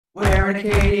here in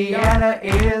Acadiana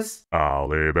is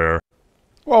Ollie Bear.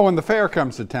 Well, when the fair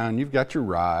comes to town, you've got your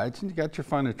rides, and you've got your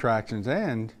fun attractions,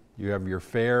 and you have your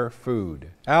fair food.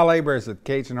 Al Aber is at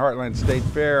Cajun Heartland State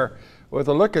Fair with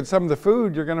a look at some of the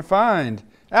food you're going to find.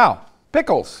 Al,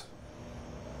 pickles.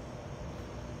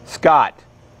 Scott,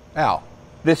 Al.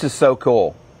 this is so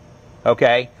cool.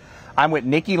 Okay, I'm with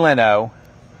Nikki Leno.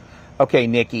 Okay,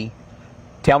 Nikki,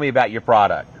 tell me about your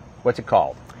product. What's it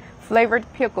called? Flavored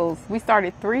pickles. We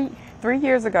started three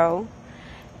years ago,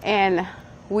 and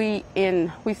we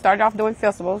started off doing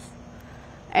festivals,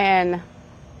 and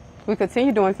we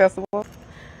continue doing festivals,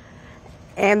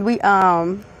 and we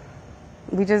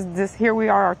just here we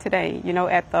are today, you know,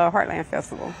 at the Heartland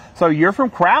Festival. So you're from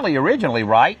Crowley originally,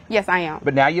 right? Yes, I am.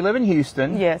 But now you live in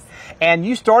Houston. Yes. And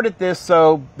you started this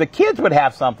so the kids would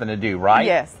have something to do, right?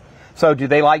 Yes. So do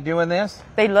they like doing this?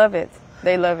 They love it.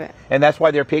 They love it. And that's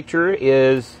why their picture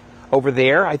is over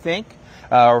there, I think,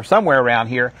 or somewhere around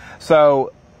here.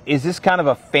 So is this kind of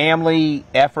a family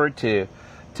effort to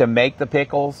make the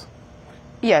pickles?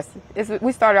 Yes.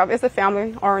 We started off, it's a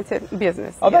family-oriented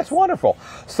business. Oh, yes. That's wonderful.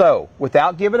 So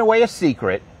without giving away a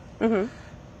secret,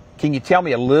 can you tell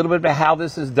me a little bit about how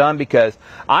this is done? Because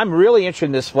I'm really interested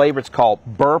in this flavor. It's called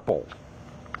Burple.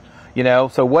 You know,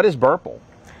 so what is Burple?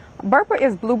 Burple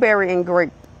is blueberry and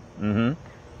grape.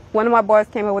 One of my boys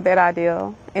came up with that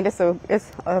idea, and it's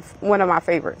one of my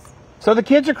favorites. So the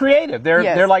kids are creative.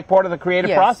 They're like part of the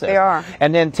creative process. They are.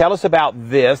 And then tell us about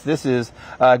this. This is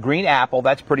green apple.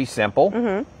 That's pretty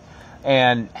simple.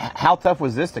 And how tough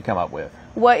was this to come up with?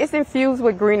 Well, it's infused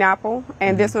with green apple,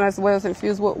 and this one as well is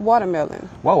infused with watermelon.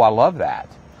 Whoa, I love that.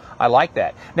 I like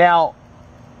that. Now,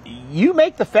 you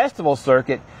make the festival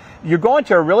circuit. You're going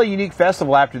to a really unique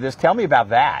festival after this. Tell me about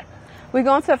that. We're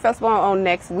going to a festival on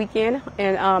next weekend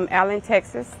in Allen,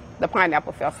 Texas, the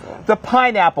Pineapple Festival. The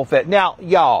Pineapple Festival. Now,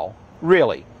 y'all,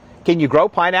 really, can you grow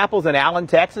pineapples in Allen,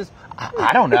 Texas?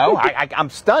 I don't know. I'm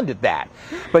stunned at that.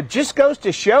 But just goes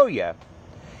to show you,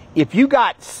 if you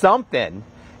got something,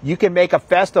 you can make a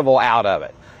festival out of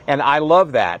it. And I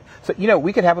love that. So, you know,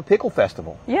 we could have a pickle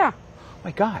festival. Yeah. Oh,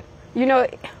 my God. You know,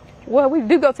 well, we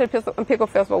do go to the Pickle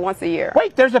Festival once a year.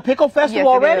 Wait, there's a pickle festival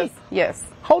already? It is. Yes.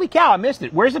 Holy cow, I missed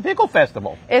it. Where's the pickle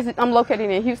festival? I'm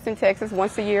located in Houston, Texas,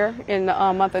 once a year in the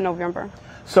month of November.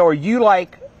 So are you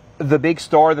like the big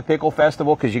star of the pickle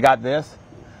festival because you got this?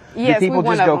 Yes. Do people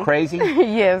just go crazy?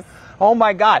 Yes. Oh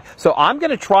my God. So I'm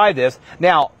going to try this.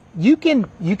 Now, you can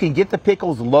get the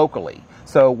pickles locally.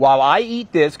 So while I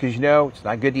eat this, because you know it's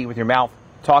not good to eat with your mouth,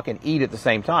 talk and eat at the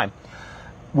same time,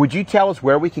 would you tell us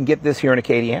where we can get this here in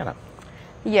Acadiana?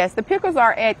 Yes, the pickles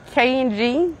are at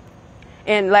K&G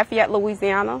in Lafayette,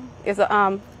 Louisiana. It's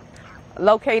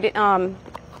located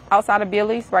outside of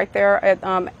Billy's, right there at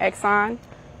Exxon.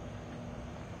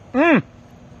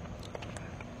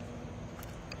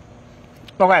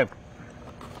 Okay.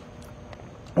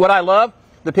 What I love,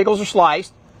 the pickles are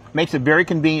sliced, makes it very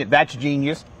convenient. That's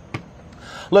genius.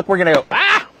 Look, we're going to go,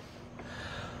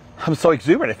 I'm so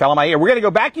exuberant, it fell on my ear. We're going to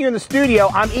go back here in the studio.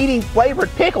 I'm eating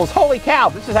flavored pickles. Holy cow,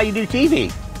 this is how you do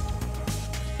TV.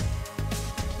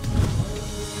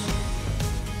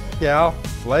 Yeah,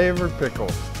 flavored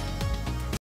pickles.